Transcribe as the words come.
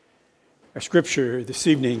Our scripture this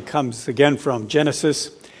evening comes again from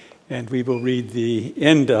Genesis, and we will read the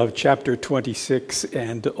end of chapter 26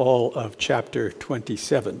 and all of chapter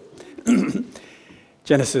 27.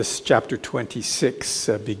 Genesis chapter 26,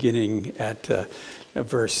 beginning at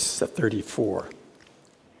verse 34.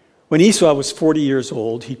 When Esau was 40 years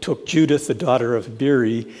old, he took Judith, the daughter of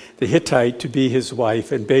Beeri, the Hittite, to be his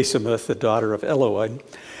wife, and Basemath, the daughter of Elon,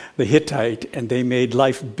 the Hittite, and they made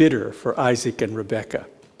life bitter for Isaac and Rebekah.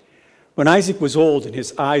 When Isaac was old and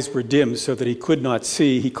his eyes were dim so that he could not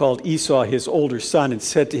see, he called Esau his older son and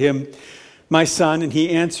said to him, "My son," and he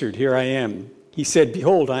answered, "Here I am." He said,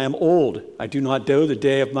 "Behold, I am old. I do not know the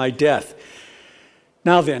day of my death.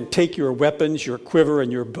 Now then, take your weapons, your quiver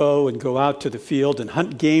and your bow, and go out to the field and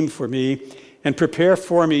hunt game for me, and prepare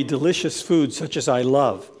for me delicious food such as I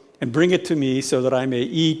love, and bring it to me so that I may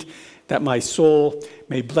eat, that my soul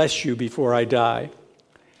may bless you before I die."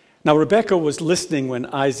 Now Rebekah was listening when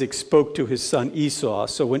Isaac spoke to his son Esau.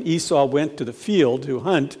 So when Esau went to the field to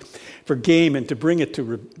hunt for game and to bring it,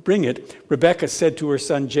 Rebekah said to her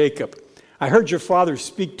son Jacob, "I heard your father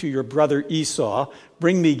speak to your brother Esau,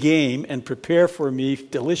 bring me game and prepare for me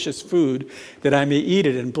delicious food, that I may eat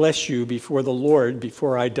it and bless you before the Lord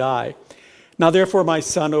before I die. Now therefore, my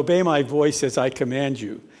son, obey my voice as I command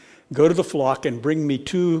you. Go to the flock and bring me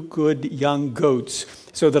 2 good young goats,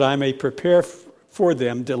 so that I may prepare from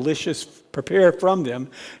them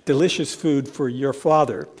delicious food for your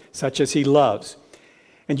father, such as he loves.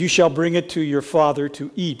 And you shall bring it to your father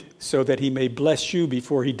to eat, so that he may bless you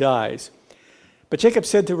before he dies." But Jacob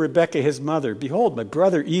said to Rebekah his mother, "Behold, my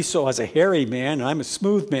brother Esau is a hairy man, and I'm a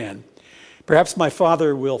smooth man. Perhaps my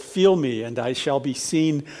father will feel me, and I shall be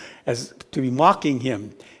seen as to be mocking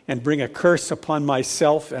him, and bring a curse upon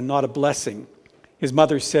myself and not a blessing." His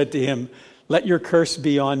mother said to him, "Let your curse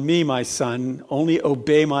be on me, my son. Only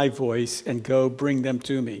obey my voice and go bring them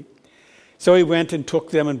to me." So he went and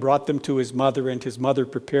took them and brought them to his mother, and his mother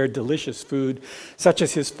prepared delicious food, such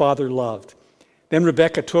as his father loved. Then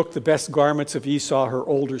Rebekah took the best garments of Esau, her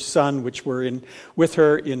older son, which were with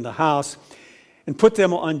her in the house, and put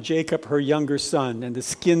them on Jacob, her younger son, and the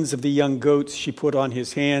skins of the young goats she put on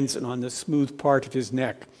his hands and on the smooth part of his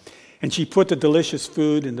neck. And she put the delicious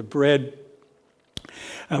food and the bread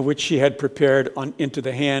which she had prepared into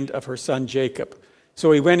the hand of her son Jacob.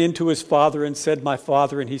 So he went into his father and said, "My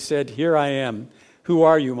father," and he said, "Here I am. Who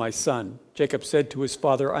are you, my son?" Jacob said to his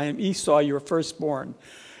father, "I am Esau, your firstborn.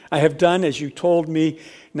 I have done as you told me.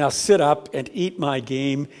 Now sit up and eat my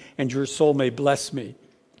game, and your soul may bless me."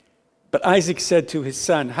 But Isaac said to his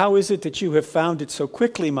son, "How is it that you have found it so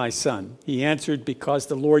quickly, my son?" He answered, "Because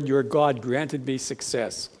the Lord your God granted me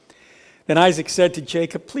success." Then Isaac said to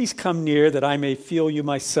Jacob, "Please come near, that I may feel you,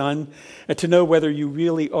 my son, and to know whether you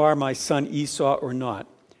really are my son Esau or not."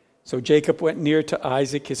 So Jacob went near to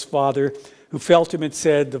Isaac, his father, who felt him and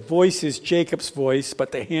said, "The voice is Jacob's voice,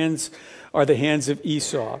 but the hands are the hands of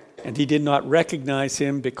Esau." And he did not recognize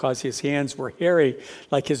him, because his hands were hairy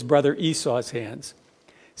like his brother Esau's hands.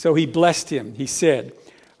 So he blessed him. He said,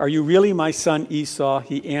 "Are you really my son Esau?"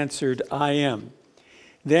 He answered, "I am."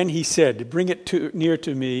 Then he said, "Bring it near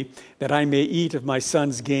to me, that I may eat of my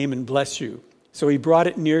son's game and bless you." So he brought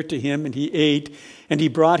it near to him, and he ate, and he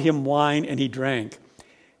brought him wine, and he drank.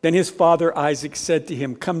 Then his father Isaac said to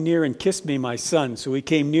him, "Come near and kiss me, my son." So he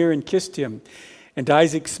came near and kissed him. And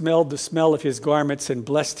Isaac smelled the smell of his garments and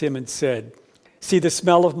blessed him and said, "See, the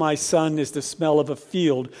smell of my son is the smell of a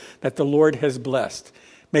field that the Lord has blessed.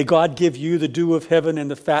 May God give you the dew of heaven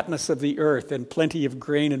and the fatness of the earth and plenty of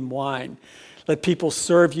grain and wine. Let people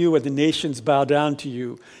serve you and the nations bow down to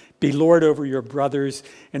you. Be Lord over your brothers,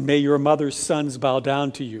 and may your mother's sons bow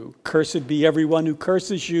down to you. Cursed be everyone who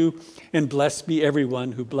curses you, and blessed be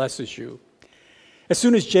everyone who blesses you." As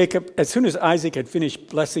soon as Isaac had finished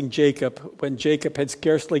blessing Jacob, when Jacob had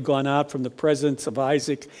scarcely gone out from the presence of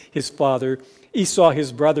Isaac his father, Esau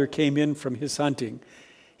his brother came in from his hunting.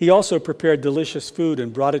 He also prepared delicious food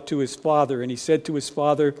and brought it to his father, and he said to his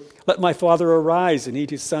father, "Let my father arise and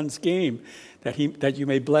eat his son's game, that you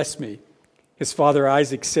may bless me." His father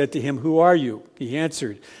Isaac said to him, "Who are you?" He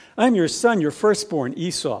answered, "I am your son, your firstborn,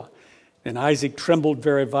 Esau." Then Isaac trembled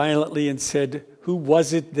very violently and said, "Who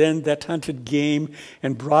was it then that hunted game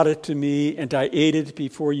and brought it to me, and I ate it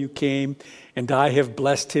before you came? And I have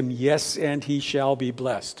blessed him, yes, and he shall be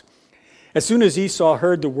blessed." As soon as Esau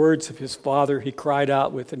heard the words of his father, he cried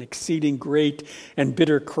out with an exceeding great and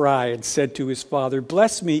bitter cry and said to his father,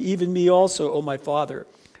 "Bless me, even me also, O my father."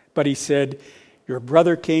 But he said, "Your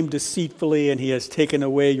brother came deceitfully, and he has taken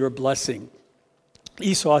away your blessing."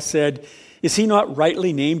 Esau said, "Is he not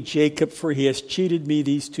rightly named Jacob? For he has cheated me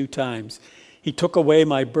these 2 times. He took away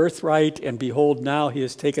my birthright, and behold, now he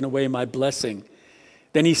has taken away my blessing.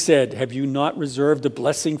 Then he said, have you not reserved a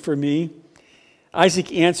blessing for me?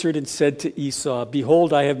 Isaac answered and said to Esau,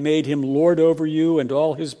 behold, I have made him lord over you, and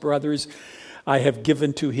all his brothers I have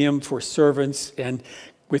given to him for servants, and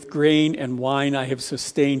with grain and wine I have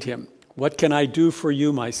sustained him. What can I do for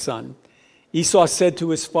you, my son? Esau said to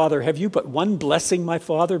his father, have you but one blessing, my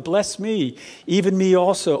father? Bless me, even me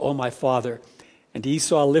also, O my father. And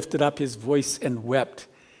Esau lifted up his voice and wept.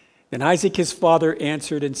 Then Isaac his father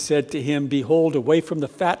answered and said to him, behold, away from the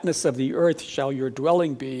fatness of the earth shall your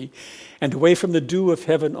dwelling be, and away from the dew of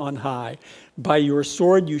heaven on high. By your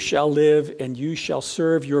sword you shall live, and you shall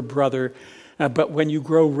serve your brother. But when you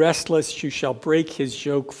grow restless, you shall break his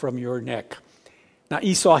yoke from your neck. Now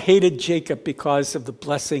Esau hated Jacob because of the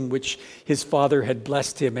blessing which his father had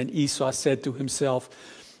blessed him. And Esau said to himself,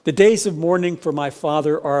 the days of mourning for my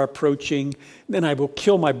father are approaching, then I will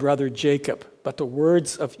kill my brother Jacob. But the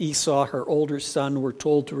words of Esau, her older son, were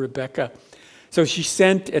told to Rebekah. So she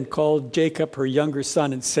sent and called Jacob, her younger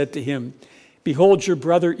son, and said to him, behold, your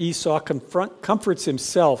brother Esau comforts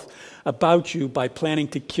himself about you by planning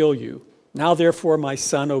to kill you. Now, therefore, my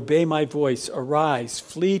son, obey my voice. Arise,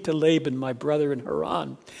 flee to Laban, my brother in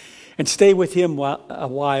Haran, and stay with him a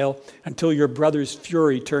while until your brother's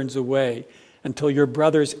fury turns away, until your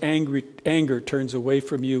brother's anger turns away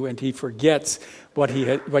from you, and he forgets what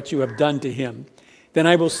you have done to him. Then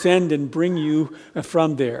I will send and bring you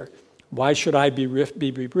from there. Why should I be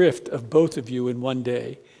bereft of both of you in one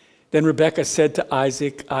day? Then Rebekah said to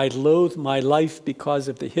Isaac, I loathe my life because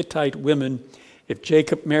of the Hittite women. If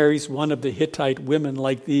Jacob marries one of the Hittite women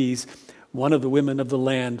like these, one of the women of the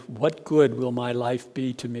land, what good will my life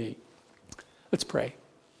be to me? Let's pray.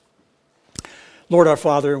 Lord our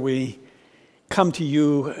Father, we come to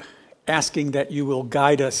you asking that you will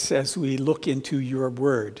guide us as we look into your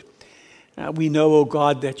word. We know, O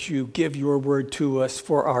God, that you give your word to us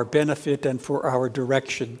for our benefit and for our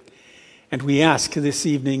direction. And we ask this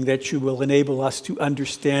evening that you will enable us to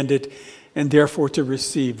understand it and therefore to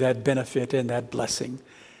receive that benefit and that blessing.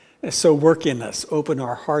 So work in us, open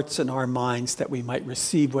our hearts and our minds that we might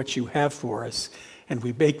receive what you have for us. And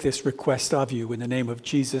we make this request of you in the name of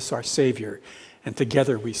Jesus, our Savior. And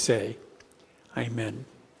together we say, Amen.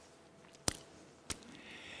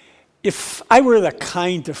 If I were the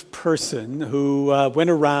kind of person who went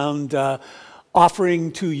around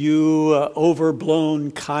offering to you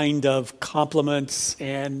overblown kind of compliments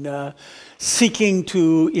and seeking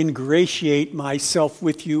to ingratiate myself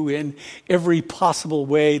with you in every possible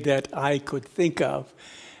way that I could think of,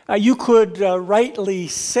 you could rightly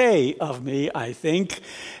say of me, I think,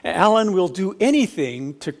 Alan will do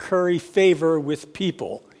anything to curry favor with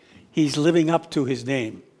people. He's living up to his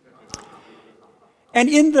name. And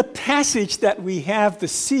in the passage that we have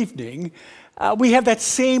this evening, we have that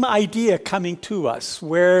same idea coming to us,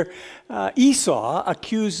 where Esau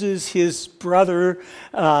accuses his brother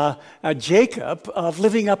Jacob of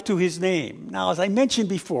living up to his name. Now, as I mentioned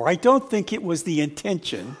before, I don't think it was the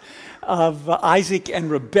intention of Isaac and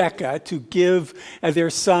Rebekah to give their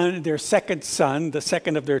second son, the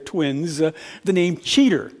second of their twins, the name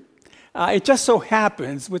Cheater. It just so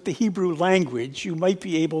happens with the Hebrew language, you might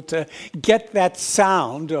be able to get that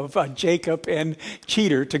sound of Jacob and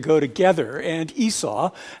Cheater to go together. And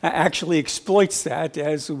Esau actually exploits that,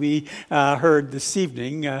 as we heard this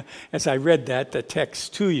evening, as I read that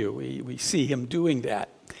text to you. We see him doing that.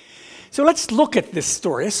 So let's look at this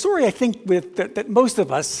story, a story I think that most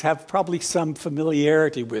of us have probably some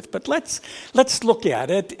familiarity with. But let's look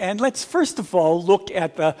at it, and let's first of all look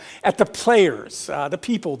at the players, the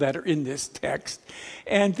people that are in this text,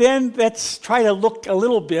 and then let's try to look a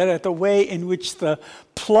little bit at the way in which the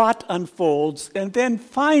plot unfolds, and then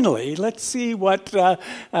finally, let's see what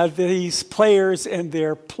these players and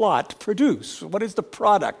their plot produce. What is the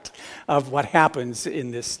product of what happens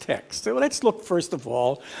in this text? So let's look first of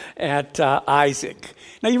all at Isaac.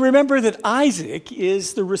 Now you remember that Isaac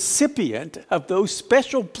is the recipient of those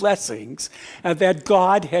special blessings that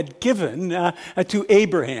God had given to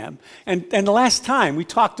Abraham. And the last time we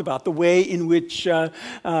talked about the way in which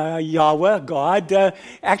Yahweh, God,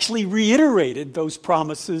 actually reiterated those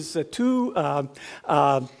promises to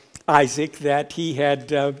Isaac that he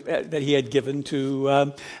had given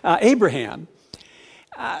to Abraham.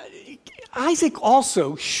 Isaac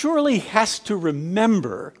also surely has to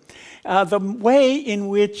remember the way in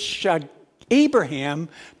which Abraham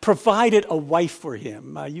provided a wife for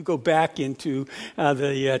him. You go back into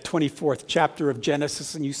the 24th chapter of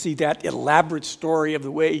Genesis, and you see that elaborate story of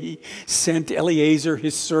the way he sent Eliezer,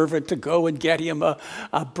 his servant, to go and get him a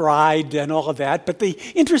bride and all of that. But the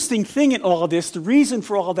interesting thing in all of this, the reason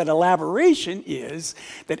for all that elaboration is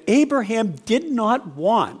that Abraham did not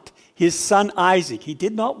want his son Isaac. He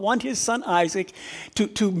did not want his son Isaac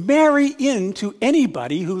to marry into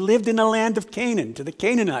anybody who lived in the land of Canaan, to the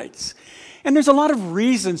Canaanites. And there's a lot of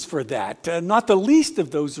reasons for that. Not the least of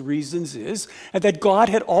those reasons is that God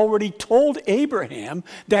had already told Abraham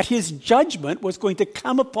that his judgment was going to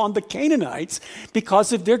come upon the Canaanites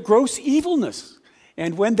because of their gross evilness.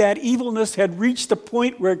 And when that evilness had reached a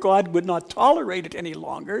point where God would not tolerate it any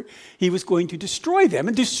longer, he was going to destroy them,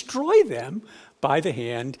 and destroy them by the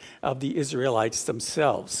hand of the Israelites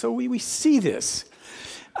themselves. So we see this.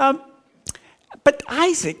 But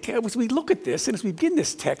Isaac, as we look at this and as we begin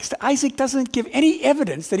this text, Isaac doesn't give any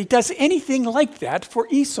evidence that he does anything like that for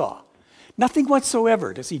Esau. Nothing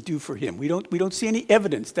whatsoever does he do for him. We don't see any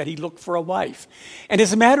evidence that he looked for a wife. And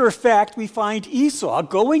as a matter of fact, we find Esau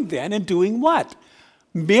going then and doing what?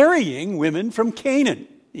 Marrying women from Canaan.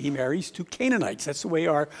 He marries two Canaanites. That's the way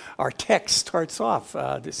our text starts off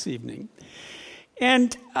this evening.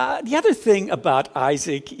 And the other thing about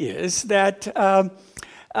Isaac is that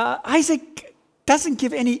Isaac doesn't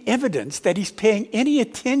give any evidence that he's paying any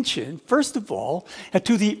attention, first of all,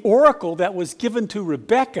 to the oracle that was given to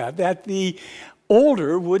Rebekah that the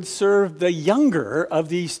older would serve the younger of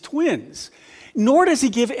these twins. Nor does he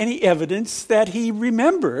give any evidence that he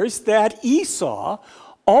remembers that Esau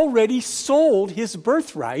already sold his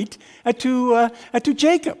birthright to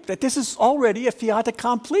Jacob, that this is already a fiat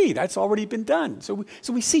accompli. That's already been done. So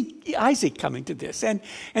we see Isaac coming to this. And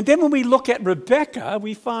then when we look at Rebekah,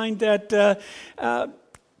 we find that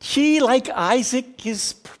she, like Isaac,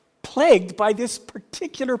 is plagued by this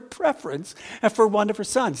particular preference for one of her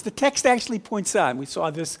sons. The text actually points out, and we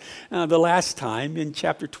saw this the last time in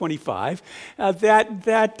chapter 25,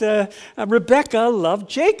 that Rebekah loved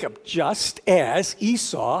Jacob just as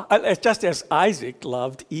Isaac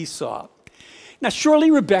loved Esau. Now, surely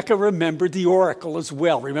Rebekah remembered the oracle as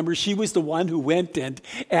well. Remember, she was the one who went and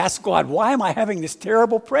asked God, why am I having this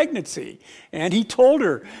terrible pregnancy? And he told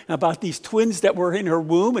her about these twins that were in her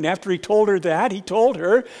womb. And after he told her that, he told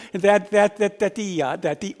her that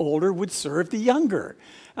the older would serve the younger.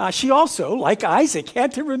 She also, like Isaac,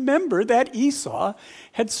 had to remember that Esau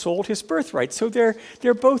had sold his birthright. So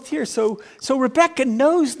they're both here. So Rebekah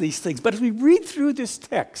knows these things. But as we read through this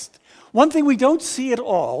text, one thing we don't see at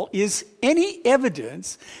all is any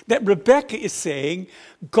evidence that Rebekah is saying,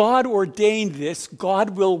 God ordained this, God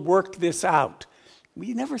will work this out.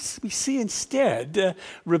 We see instead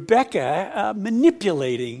Rebekah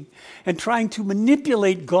manipulating and trying to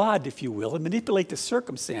manipulate God, if you will, and manipulate the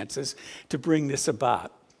circumstances to bring this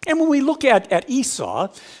about. And when we look at Esau,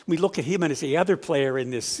 we look at him as the other player in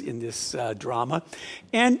this drama.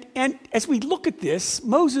 And as we look at this,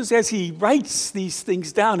 Moses, as he writes these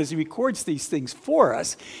things down, as he records these things for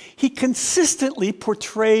us, he consistently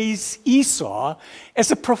portrays Esau as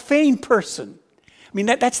a profane person. I mean,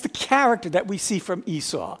 that's the character that we see from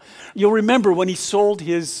Esau. You'll remember when he sold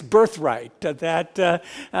his birthright that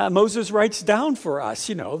Moses writes down for us,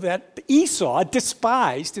 that Esau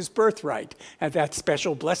despised his birthright and that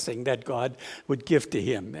special blessing that God would give to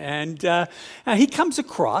him. And he comes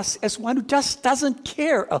across as one who just doesn't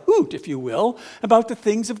care a hoot, if you will, about the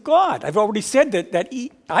things of God. I've already said that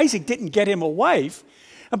Isaac didn't get him a wife.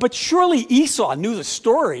 But surely Esau knew the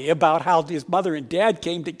story about how his mother and dad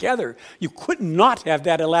came together. You could not have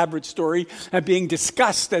that elaborate story being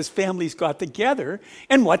discussed as families got together.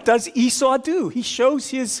 And what does Esau do? He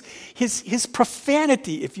shows his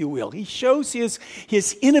profanity, if you will. He shows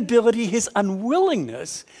his inability, his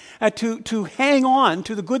unwillingness to hang on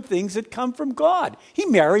to the good things that come from God. He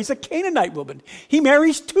marries a Canaanite woman. He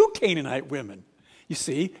marries two Canaanite women. You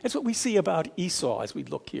see, that's what we see about Esau as we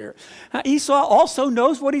look here. Esau also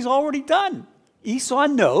knows what he's already done. Esau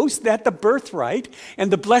knows that the birthright and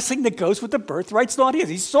the blessing that goes with the birthright's not his.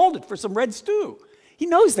 He sold it for some red stew. He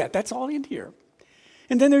knows that. That's all in here.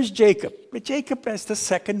 And then there's Jacob. Jacob, as the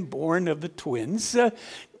second born of the twins,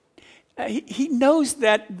 he knows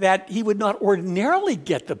that he would not ordinarily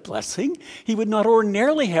get the blessing. He would not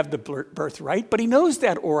ordinarily have the birthright, but he knows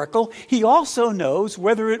that oracle. He also knows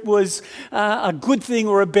whether it was a good thing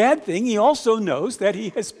or a bad thing. He also knows that he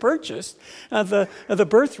has purchased the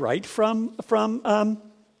birthright from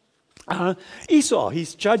Esau,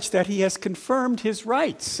 he's judged that he has confirmed his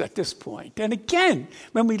rights at this point. And again,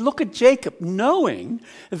 when we look at Jacob, knowing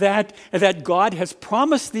that God has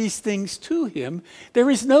promised these things to him, there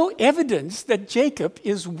is no evidence that Jacob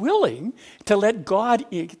is willing to let God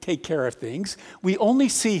take care of things. We only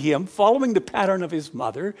see him following the pattern of his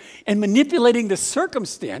mother and manipulating the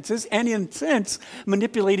circumstances and, in a sense,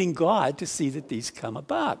 manipulating God to see that these come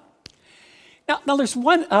about. Now, there's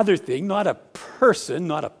one other thing, not a person,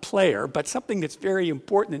 not a player, but something that's very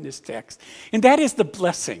important in this text, and that is the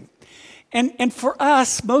blessing. And for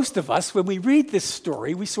us, most of us, when we read this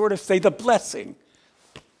story, we sort of say the blessing.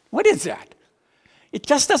 What is that? It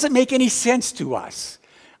just doesn't make any sense to us.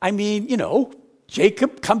 I mean,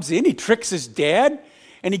 Jacob comes in, he tricks his dad,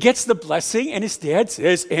 and he gets the blessing, and his dad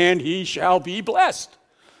says, and he shall be blessed.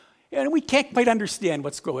 And we can't quite understand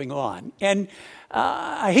what's going on. And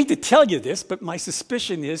I hate to tell you this, but my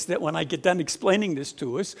suspicion is that when I get done explaining this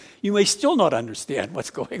to us, you may still not understand what's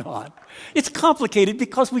going on. It's complicated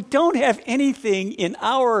because we don't have anything in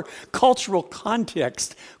our cultural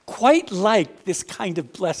context quite like this kind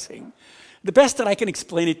of blessing. The best that I can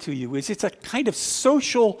explain it to you is it's a kind of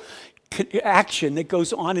social action that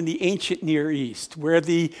goes on in the ancient Near East, where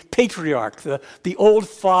the patriarch, the old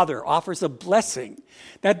father, offers a blessing.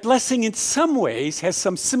 That blessing in some ways has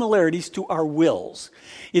some similarities to our wills.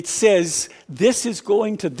 It says, this is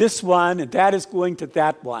going to this one, and that is going to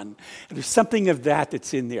that one. And there's something of that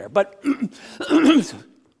that's in there. But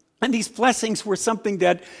and these blessings were something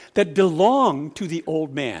that belonged to the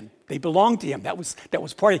old man. They belonged to him. That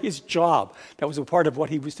was part of his job. That was a part of what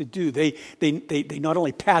he was to do. They not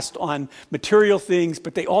only passed on material things,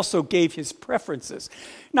 but they also gave his preferences.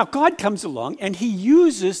 Now, God comes along, and he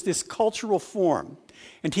uses this cultural form.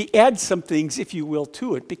 And he adds some things, if you will,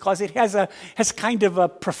 to it, because it has kind of a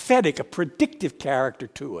prophetic, a predictive character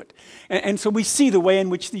to it. And so we see the way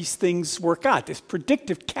in which these things work out. This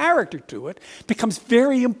predictive character to it becomes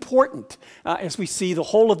very important as we see the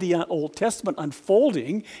whole of the Old Testament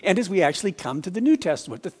unfolding and as we actually come to the New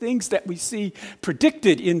Testament. The things that we see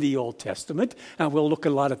predicted in the Old Testament, we'll look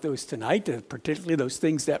a lot at those tonight, particularly those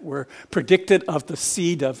things that were predicted of the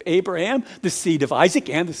seed of Abraham, the seed of Isaac,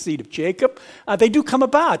 and the seed of Jacob. They do come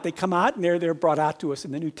about. They come out and they're brought out to us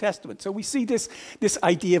in the New Testament. So we see this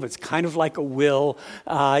idea of it's kind of like a will.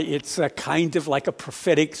 It's kind of like a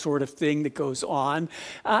prophetic sort of thing that goes on.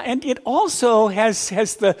 And it also has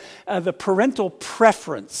the parental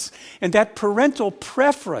preference. And that parental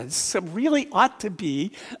preference really ought to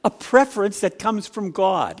be a preference that comes from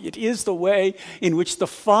God. It is the way in which the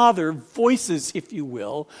Father voices, if you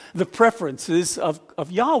will, the preferences of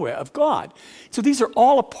Yahweh, of God. So these are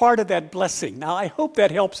all a part of that blessing. Now, I hope that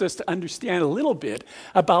helps us to understand a little bit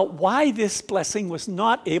about why this blessing was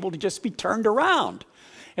not able to just be turned around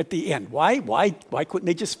at the end. Why couldn't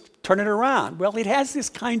they just turn it around? Well, it has this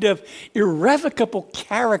kind of irrevocable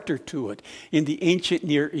character to it in the ancient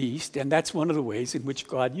Near East, and that's one of the ways in which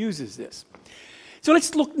God uses this. So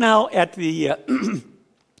let's look now at the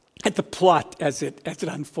at the plot as it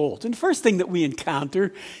unfolds. And the first thing that we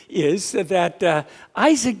encounter is that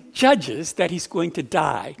Isaac judges that he's going to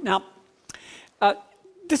die. Now,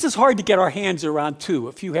 this is hard to get our hands around, too.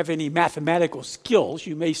 If you have any mathematical skills,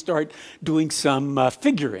 you may start doing some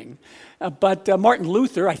figuring. But Martin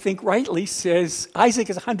Luther, I think rightly, says Isaac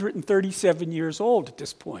is 137 years old at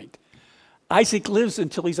this point. Isaac lives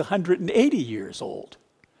until he's 180 years old.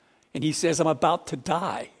 And he says, I'm about to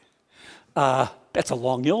die. That's a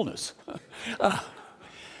long illness.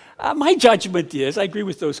 My judgment is, I agree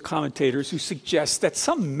with those commentators who suggest that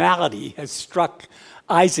some malady has struck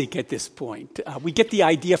Isaac at this point. We get the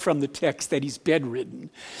idea from the text that he's bedridden.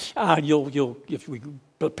 If we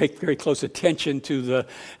pay very close attention to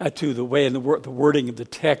the way and the wording of the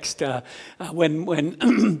text,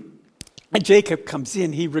 when Jacob comes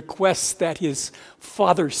in, he requests that his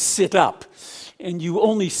father sit up. And you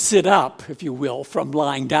only sit up, if you will, from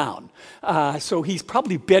lying down. So he's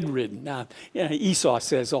probably bedridden. Esau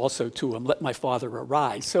says also to him, let my father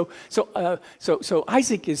arise. So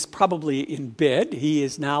Isaac is probably in bed. He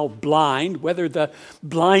is now blind. Whether the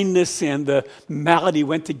blindness and the malady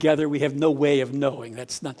went together, we have no way of knowing.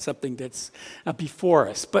 That's not something that's before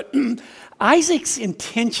us. But Isaac's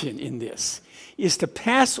intention in this is to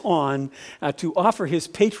pass on, to offer his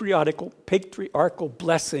patriarchal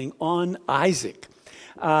blessing on Isaac.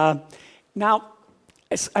 Now,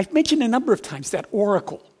 as I've mentioned a number of times, that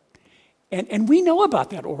oracle. And we know about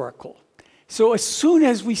that oracle. So as soon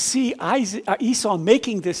as we see Esau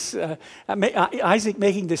making this, Isaac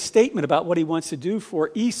making this statement about what he wants to do for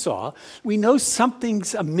Esau, we know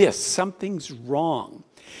something's amiss, something's wrong.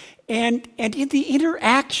 And in the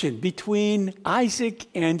interaction between Isaac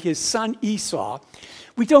and his son Esau,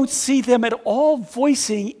 we don't see them at all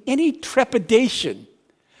voicing any trepidation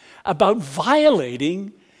about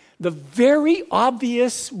violating the very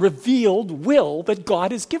obvious revealed will that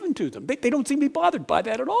God has given to them. They don't seem to be bothered by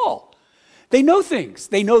that at all. They know things.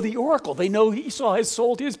 They know the oracle. They know Esau has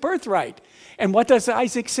sold his birthright. And what does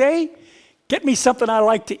Isaac say? Get me something I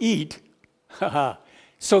like to eat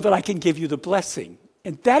so that I can give you the blessing.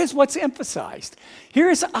 And that is what's emphasized. Here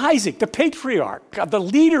is Isaac, the patriarch, the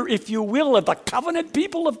leader, if you will, of the covenant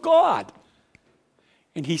people of God.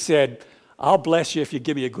 And he said, I'll bless you if you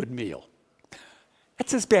give me a good meal.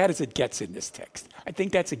 That's as bad as it gets in this text. I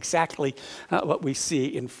think that's exactly what we see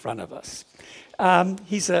in front of us.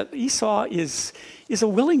 Esau is a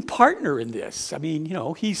willing partner in this. I mean,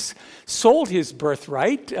 he's sold his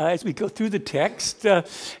birthright. As we go through the text,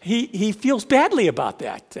 he feels badly about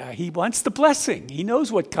that. He wants the blessing. He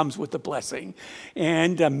knows what comes with the blessing.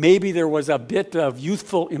 And maybe there was a bit of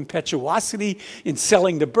youthful impetuosity in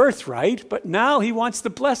selling the birthright, but now he wants the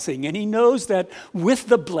blessing. And he knows that with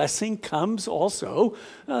the blessing comes also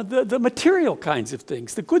the material kinds of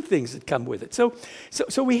things, the good things that come with it.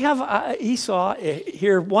 So we have Esau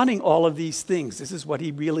here wanting all of these things. This is what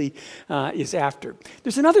he really is after.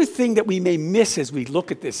 There's another thing that we may miss as we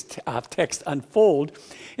look at this text unfold,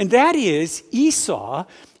 and that is Esau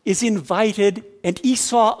is invited, and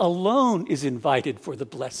Esau alone is invited for the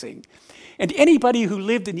blessing. And anybody who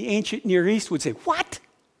lived in the ancient Near East would say, what?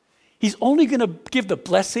 He's only going to give the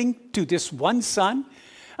blessing to this one son?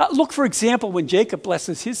 Look, for example, when Jacob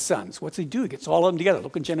blesses his sons, what's he do? He gets all of them together.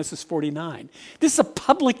 Look in Genesis 49. This is a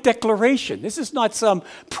public declaration. This is not some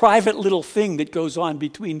private little thing that goes on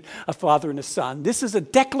between a father and a son. This is a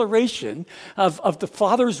declaration of the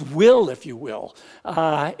father's will, if you will.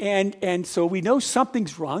 And so we know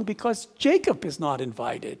something's wrong because Jacob is not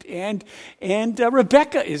invited, and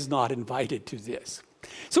Rebekah is not invited to this.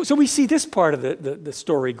 So we see this part of the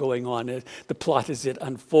story going on, the plot as it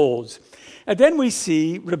unfolds. And then we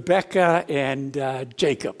see Rebekah and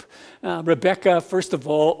Jacob. Rebekah, first of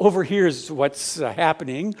all, overhears what's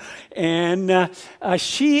happening, and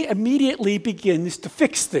she immediately begins to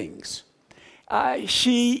fix things.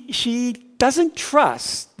 She doesn't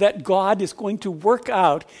trust that God is going to work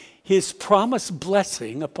out his promised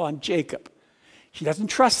blessing upon Jacob. She doesn't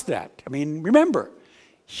trust that. I mean, remember,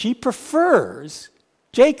 she prefers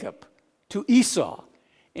Jacob to Esau,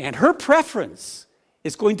 and her preference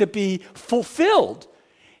is going to be fulfilled.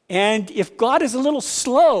 And if God is a little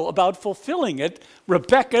slow about fulfilling it,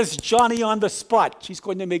 Rebekah's Johnny on the spot. She's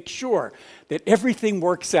going to make sure that everything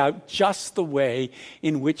works out just the way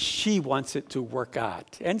in which she wants it to work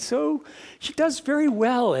out. And so she does very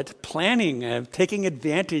well at planning and taking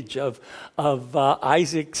advantage of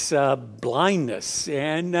Isaac's blindness.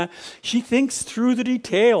 And she thinks through the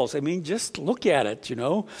details. I mean, just look at it,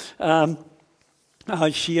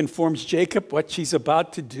 She informs Jacob what she's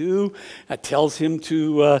about to do, tells him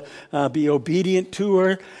to be obedient to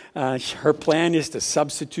her. Her plan is to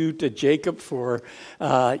substitute Jacob for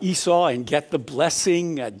Esau and get the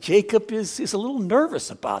blessing. Jacob is a little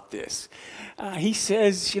nervous about this. He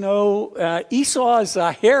says, Esau is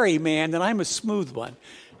a hairy man and I'm a smooth one.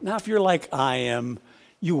 Now, if you're like I am,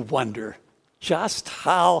 you wonder, just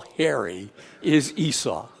how hairy is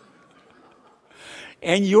Esau?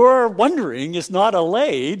 And your wondering is not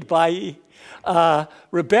allayed by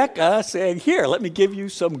Rebekah saying, here, let me give you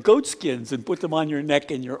some goat skins and put them on your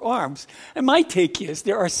neck and your arms. And my take is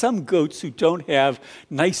there are some goats who don't have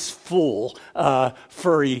nice, full,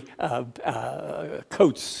 furry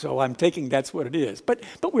coats. So I'm taking that's what it is. But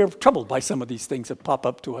we're troubled by some of these things that pop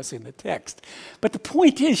up to us in the text. But the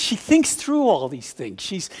point is, she thinks through all these things.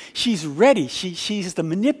 She's ready. She's the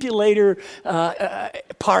manipulator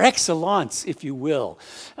par excellence, if you will.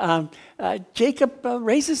 Jacob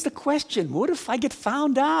raises the question, what if I get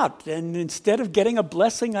found out and instead of getting a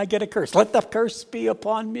blessing, I get a curse? Let the curse be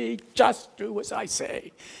upon me, just do as I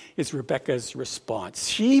say, is Rebekah's response.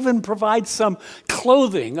 She even provides some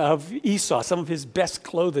clothing of Esau, some of his best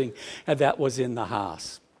clothing that was in the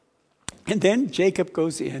house. And then Jacob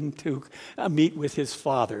goes in to meet with his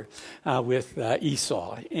father, with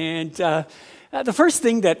Esau. And the first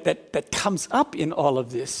thing that comes up in all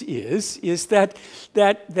of this is that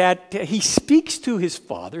he speaks to his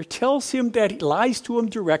father, tells him that he lies to him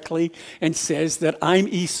directly, and says that I'm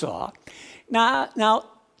Esau. Now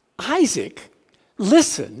Isaac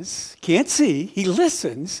listens, can't see, he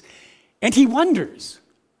listens, and he wonders,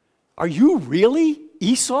 are you really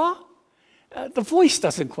Esau? The voice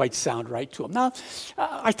doesn't quite sound right to him. Now,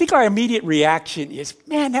 I think our immediate reaction is,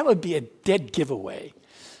 man, that would be a dead giveaway.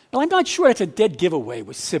 Well, I'm not sure it's a dead giveaway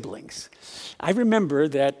with siblings. I remember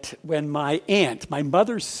that when my aunt, my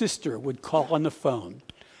mother's sister, would call on the phone,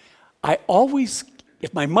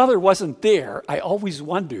 if my mother wasn't there, I always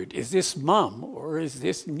wondered, is this mom or is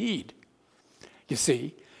this Need? You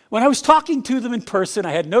see, when I was talking to them in person,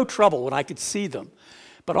 I had no trouble when I could see them.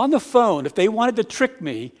 But on the phone, if they wanted to trick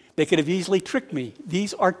me, they could have easily tricked me.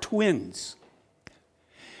 These are twins.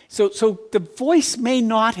 So the voice may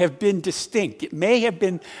not have been distinct. It may have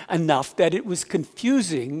been enough that it was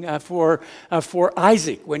confusing for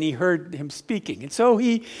Isaac when he heard him speaking. And so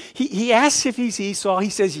he asks if he's Esau. He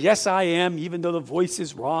says, yes, I am, even though the voice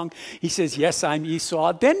is wrong. He says, yes, I'm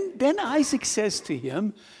Esau. Then Isaac says to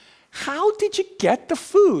him, how did you get the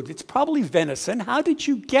food? It's probably venison. How did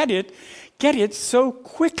you get it so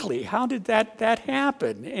quickly? How did that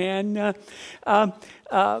happen? And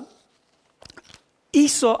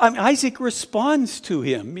Isaac responds to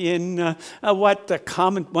him in what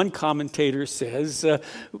one commentator says, the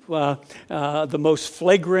most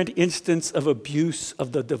flagrant instance of abuse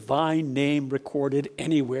of the divine name recorded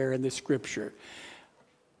anywhere in the scripture.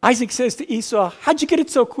 Isaac says to Esau, how'd you get it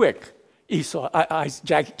so quick?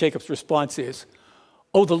 Jacob's response is,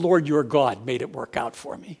 oh, the Lord your God made it work out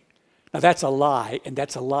for me. Now that's a lie, and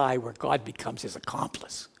that's a lie where God becomes his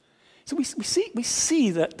accomplice. So we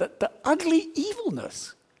see the ugly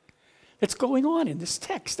evilness that's going on in this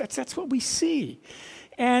text. That's what we see.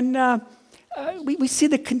 And we see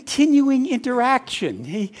the continuing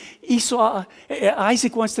interaction.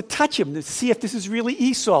 Isaac wants to touch him to see if this is really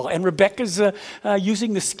Esau. And Rebekah's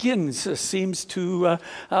using the skins seems to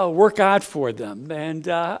work out for them. And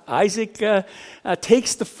Isaac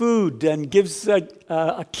takes the food and gives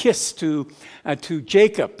a kiss to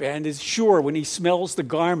Jacob, and is sure when he smells the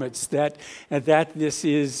garments that this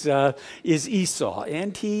is Esau.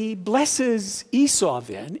 And he blesses Esau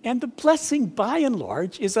then. And the blessing, by and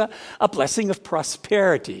large, is a blessing of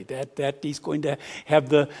prosperity, that he's going to have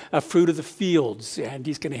the fruit of the fields, and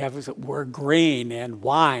he's going to have, as it were, grain and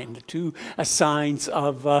wine, the two signs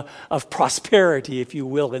of prosperity, if you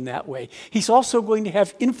will, in that way. He's also going to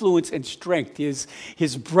have influence and strength.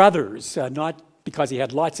 His brothers, not because he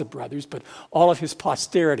had lots of brothers, but all of his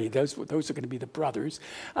posterity, those are going to be the brothers,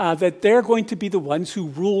 that they're going to be the ones who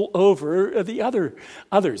rule over the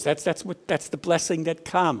others. That's the blessing that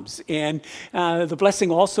comes. And the blessing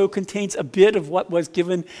also contains a bit of what was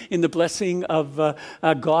given in the blessing of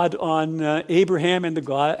God on Abraham and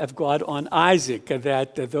of God on Isaac,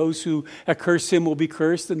 that those who curse him will be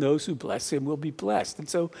cursed and those who bless him will be blessed. And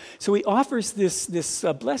so he offers this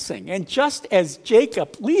blessing. And just as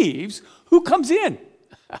Jacob leaves, who comes in?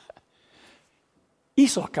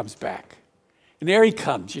 Esau comes back. And there he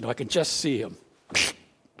comes. I can just see him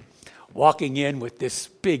walking in with this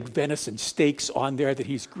big venison steaks on there that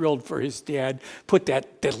he's grilled for his dad. Put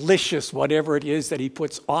that delicious whatever it is that he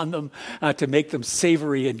puts on them to make them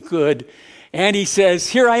savory and good. And he says,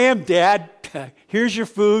 here I am, Dad. Here's your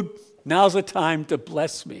food. Now's the time to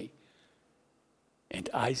bless me. And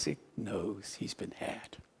Isaac knows he's been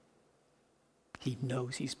had. He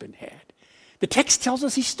knows he's been had. The text tells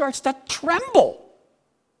us he starts to tremble.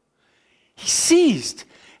 He's seized.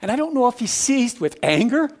 And I don't know if he's seized with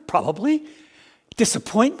anger, probably.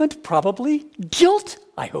 Disappointment, probably. Guilt,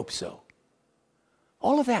 I hope so.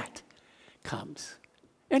 All of that comes.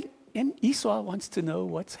 And Esau wants to know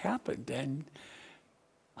what's happened. And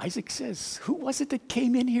Isaac says, who was it that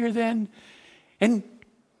came in here then and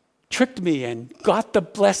tricked me and got the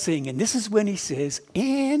blessing? And this is when he says,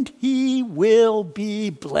 and he will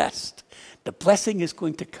be blessed. The blessing is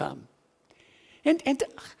going to come. And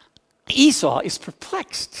Esau is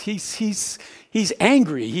perplexed. He's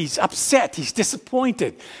angry. He's upset. He's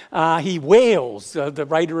disappointed. He wails. The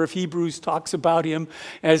writer of Hebrews talks about him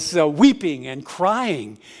as weeping and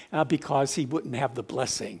crying because he wouldn't have the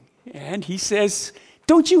blessing. And he says,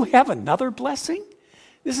 don't you have another blessing?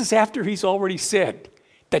 This is after he's already said,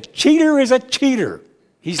 the cheater is a cheater.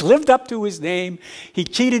 He's lived up to his name. He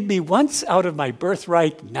cheated me once out of my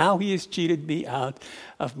birthright. Now he has cheated me out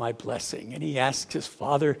of my blessing. And he asks his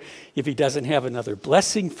father if he doesn't have another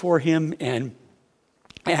blessing for him. And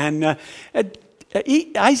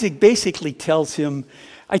Isaac basically tells him,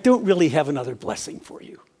 I don't really have another blessing for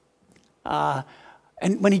you.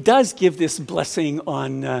 And when he does give this blessing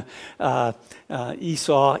on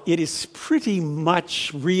Esau, it is pretty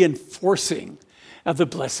much reinforcing of the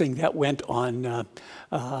blessing that went on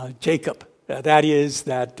Jacob. That is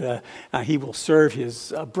that he will serve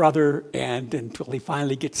his brother and until he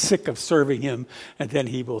finally gets sick of serving him, and then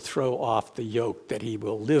he will throw off the yoke, that he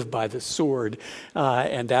will live by the sword,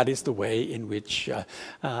 and that is the way in which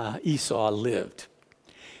Esau lived.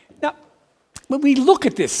 Now, when we look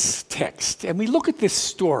at this text and we look at this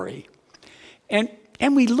story and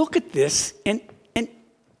we look at this and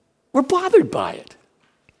we're bothered by it.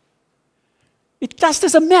 It just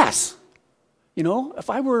is a mess. You know, if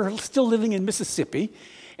I were still living in Mississippi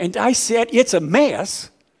and I said it's a mess,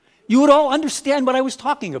 you would all understand what I was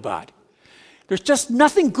talking about. There's just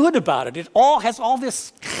nothing good about it. It all has all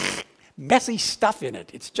this messy stuff in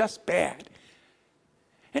it. It's just bad.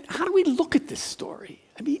 And how do we look at this story?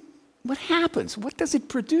 I mean, what happens? What does it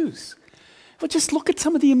produce? Well, just look at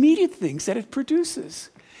some of the immediate things that it produces.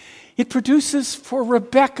 It produces for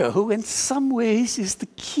Rebekah, who in some ways is the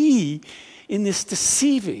key in this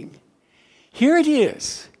deceiving. Here it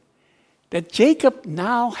is that Jacob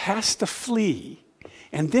now has to flee,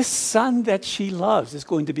 and this son that she loves is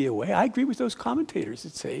going to be away. I agree with those commentators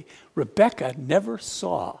that say Rebekah never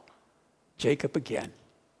saw Jacob again.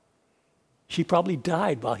 She probably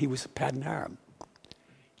died while he was at Paddan Aram.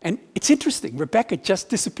 And it's interesting, Rebekah just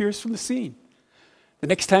disappears from the scene. The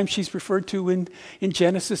next time she's referred to in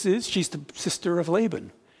Genesis is she's the sister of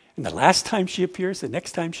Laban. And the last time she appears, the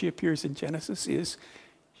next time she appears in Genesis is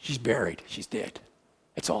she's buried, she's dead.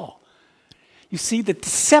 That's all. You see, the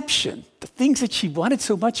deception, the things that she wanted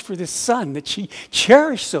so much for this son, that she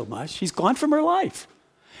cherished so much, she's gone from her life.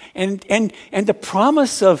 And the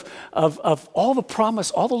promise of all the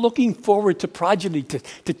promise, all the looking forward to progeny,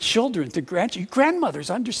 to children, to grandmothers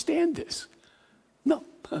understand this. No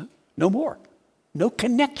more. No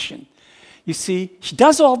connection. You see, she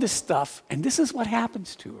does all this stuff, and this is what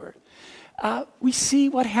happens to her. We see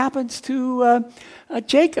what happens to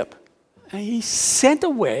Jacob. He's sent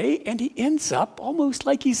away, and he ends up almost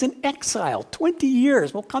like he's in exile. 20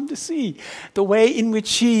 years, we'll come to see the way in which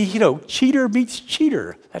cheater meets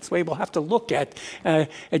cheater. That's the way we'll have to look at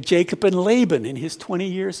Jacob and Laban in his 20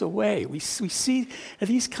 years away. We see that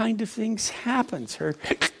these kind of things happen.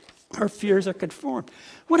 Her fears are confirmed.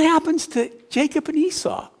 What happens to Jacob and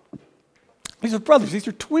Esau? These are brothers. These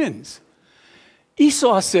are twins.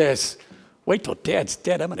 Esau says, wait till Dad's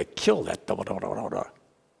dead. I'm going to kill that.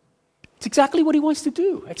 It's exactly what he wants to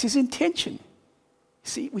do. That's his intention.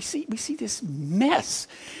 See, we see this mess.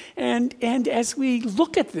 And as we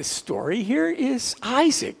look at this story, here is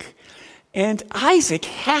Isaac. And Isaac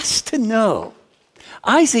has to know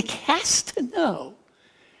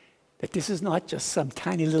that this is not just some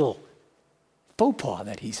tiny little faux pas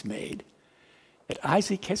that he's made. That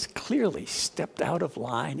Isaac has clearly stepped out of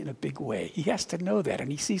line in a big way. He has to know that,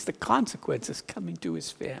 and he sees the consequences coming to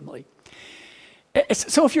his family.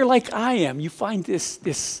 So if you're like I am, you find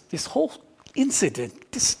this whole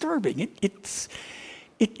incident disturbing.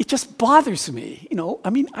 It just bothers me.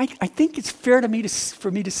 I think it's fair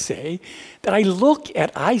for me to say that I look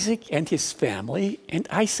at Isaac and his family, and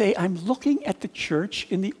I say I'm looking at the church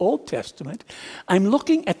in the Old Testament. I'm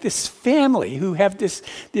looking at this family who have this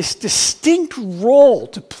distinct role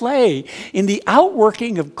to play in the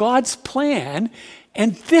outworking of God's plan.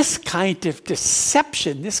 And this kind of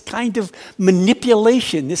deception, this kind of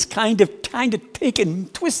manipulation, this kind of trying to take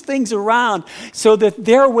and twist things around so that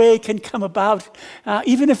their way can come about,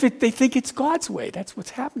 even if they think it's God's way. That's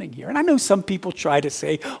what's happening here. And I know some people try to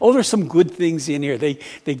say, there's some good things in here.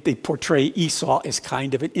 They portray Esau as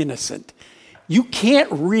kind of an innocent. You can't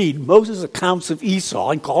read Moses' accounts of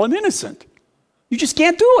Esau and call him innocent. You just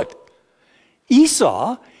can't do it.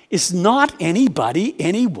 Esau is not anybody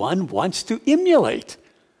anyone wants to emulate.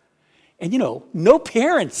 And no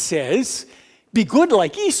parent says, be good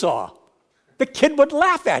like Esau. The kid would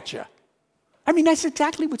laugh at you. I mean, that's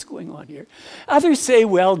exactly what's going on here. Others say,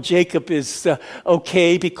 well, Jacob is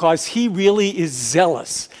okay because he really is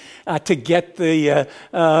zealous to get the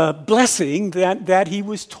blessing that he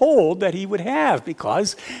was told that he would have,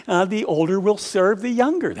 because the older will serve the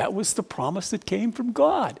younger. That was the promise that came from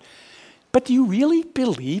God. But do you really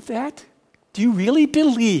believe that? Do you really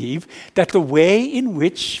believe that the way in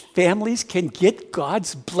which families can get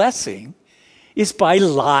God's blessing is by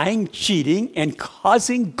lying, cheating, and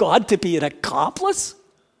causing God to be an accomplice?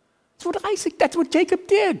 That's what Jacob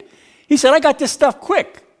did. He said, I got this stuff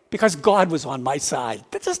quick because God was on my side.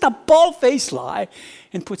 That's just a bald-faced lie,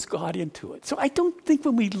 and puts God into it. So I don't think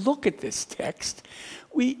when we look at this text,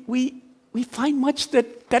 we find much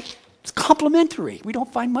that's complementary. We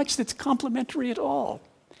don't find much that's complementary at all.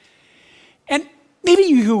 And maybe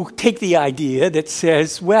you take the idea that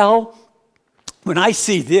says, well, when I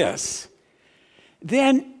see this,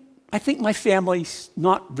 then I think my family's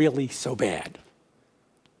not really so bad.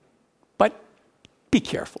 But be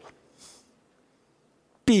careful.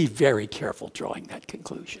 Be very careful drawing that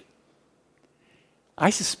conclusion. I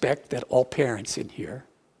suspect that all parents in here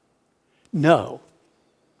know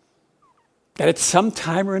that at some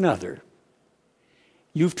time or another,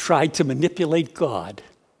 You've tried to manipulate God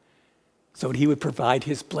so that he would provide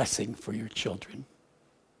his blessing for your children.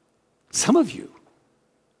 Some of you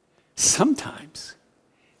sometimes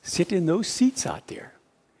sit in those seats out there,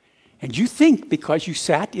 and you think because you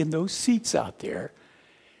sat in those seats out there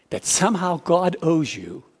that somehow God owes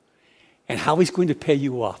you, and how he's going to pay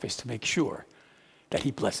you off is to make sure that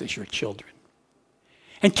he blesses your children.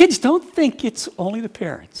 And kids, don't think it's only the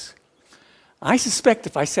parents. I suspect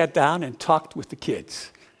if I sat down and talked with the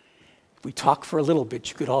kids, if we talked for a little bit,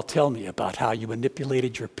 you could all tell me about how you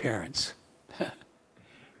manipulated your parents.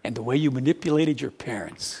 And the way you manipulated your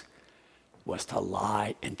parents was to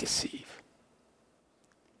lie and deceive.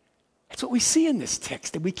 That's what we see in this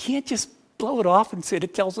text, and we can't just blow it off and say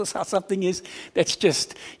it tells us how something is that's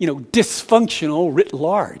just, dysfunctional writ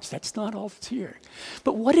large. That's not all that's here.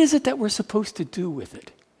 But what is it that we're supposed to do with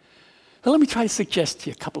it? Well, let me try to suggest to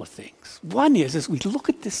you a couple of things. One is, as we look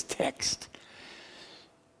at this text,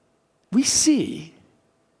 we see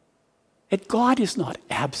that God is not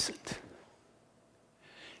absent,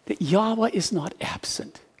 that Yahweh is not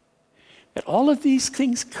absent, that all of these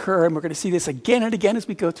things occur, and we're going to see this again and again as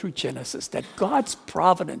we go through Genesis, that God's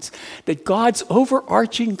providence, that God's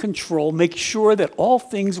overarching control makes sure that all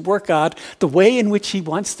things work out the way in which he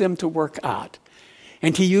wants them to work out.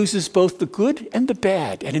 And he uses both the good and the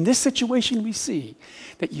bad. And in this situation we see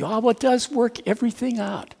that Yahweh does work everything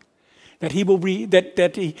out. That he will in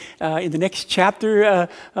the next chapter,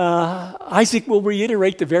 Isaac will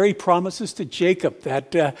reiterate the very promises to Jacob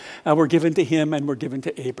that were given to him and were given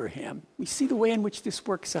to Abraham. We see the way in which this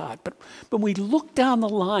works out. But when we look down the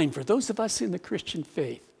line, for those of us in the Christian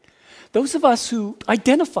faith, those of us who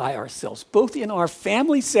identify ourselves both in our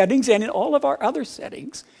family settings and in all of our other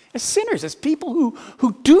settings as sinners, as people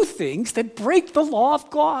who do things that break the law of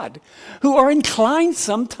God, who are inclined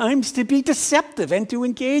sometimes to be deceptive and to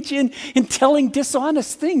engage in telling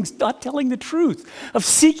dishonest things, not telling the truth, of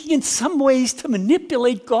seeking in some ways to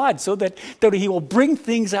manipulate God so that he will bring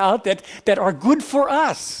things out that are good for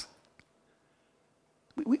us.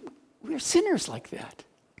 We're sinners like that.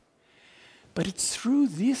 But it's through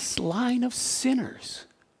this line of sinners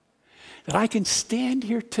that I can stand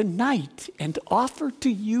here tonight and offer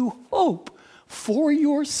to you hope for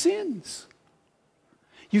your sins.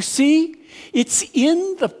 You see, it's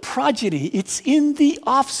in the progeny, it's in the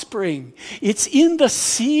offspring, it's in the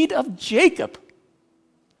seed of Jacob,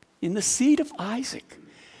 in the seed of Isaac,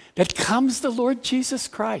 that comes the Lord Jesus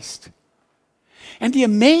Christ. And the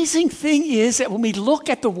amazing thing is that when we look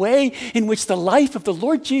at the way in which the life of the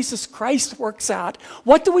Lord Jesus Christ works out,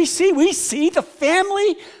 what do we see? We see the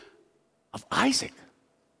family of Isaac.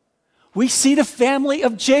 We see the family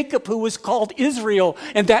of Jacob, who was called Israel,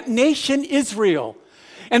 and that nation Israel.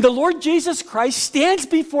 And the Lord Jesus Christ stands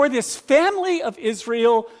before this family of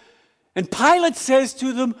Israel, and Pilate says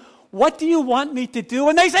to them, "What do you want me to do?"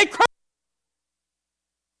 And they say, "Christ."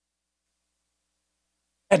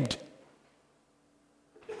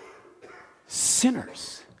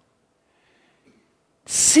 Sinners,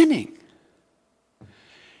 sinning.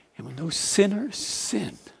 And when those sinners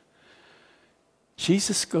sin,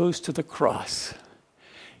 Jesus goes to the cross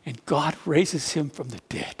and God raises him from the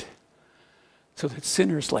dead so that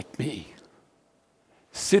sinners like me,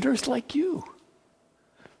 sinners like you,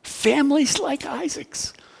 families like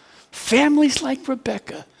Isaac's, families like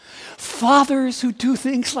Rebekah, fathers who do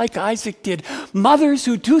things like Isaac did, mothers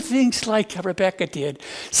who do things like Rebekah did,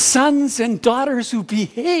 sons and daughters who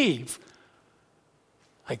behave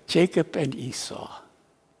like Jacob and Esau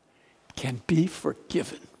can be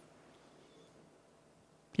forgiven.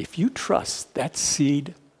 If you trust that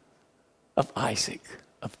seed of Isaac,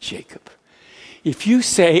 of Jacob, if you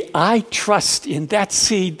say, "I trust in that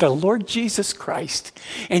seed, the Lord Jesus Christ,"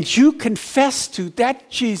 and you confess to that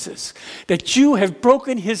Jesus that you have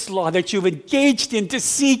broken his law, that you've engaged in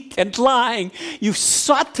deceit and lying, you've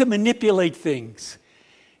sought to manipulate things,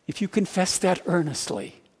 if you confess that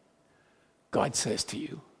earnestly, God says to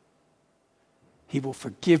you, he will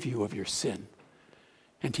forgive you of your sin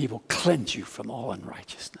and he will cleanse you from all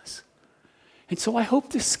unrighteousness. And so I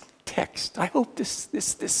hope this text, I hope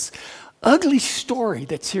this ugly story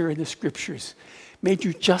that's here in the scriptures made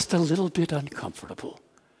you just a little bit uncomfortable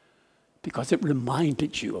because it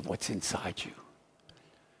reminded you of what's inside you.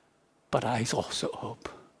 But I also hope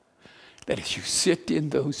that as you sit in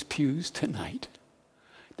those pews tonight,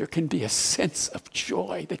 there can be a sense of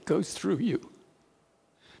joy that goes through you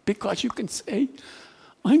because you can say,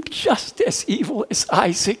 "I'm just as evil as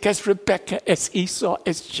Isaac, as Rebekah, as Esau,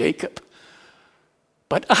 as Jacob.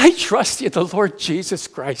 But I trust in the Lord Jesus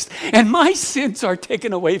Christ, and my sins are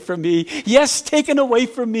taken away from me. Yes, taken away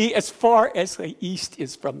from me as far as the east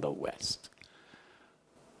is from the west.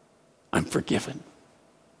 I'm forgiven.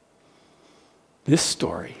 This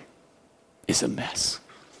story is a mess.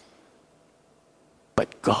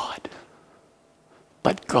 But God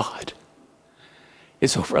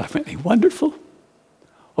is overwhelmingly wonderful,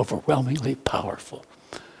 overwhelmingly powerful,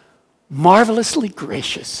 marvelously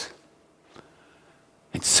gracious.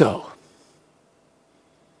 And so,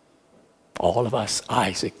 all of us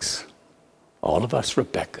Isaacs, all of us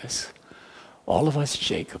Rebeccas, all of us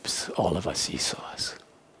Jacobs, all of us Esau's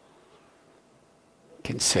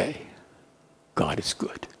can say, God is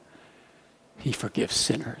good. He forgives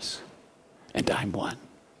sinners, and I'm one,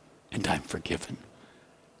 and I'm forgiven.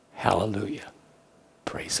 Hallelujah.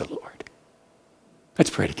 Praise the Lord. Let's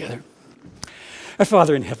pray together. Our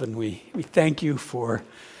Father in heaven, we thank you for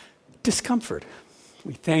discomfort.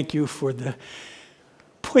 We thank you for the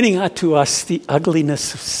pointing out to us the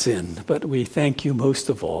ugliness of sin, but we thank you most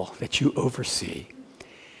of all that you oversee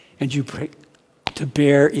and you bring to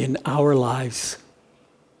bear in our lives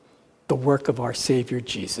the work of our Savior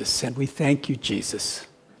Jesus. And we thank you, Jesus,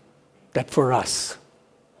 that for us,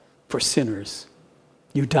 for sinners,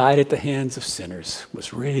 you died at the hands of sinners,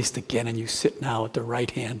 was raised again, and you sit now at the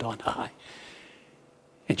right hand on high.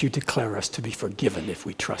 And you declare us to be forgiven if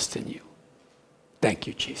we trust in you. Thank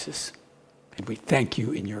you, Jesus. And we thank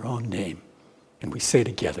you in your own name. And we say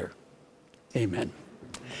together, amen.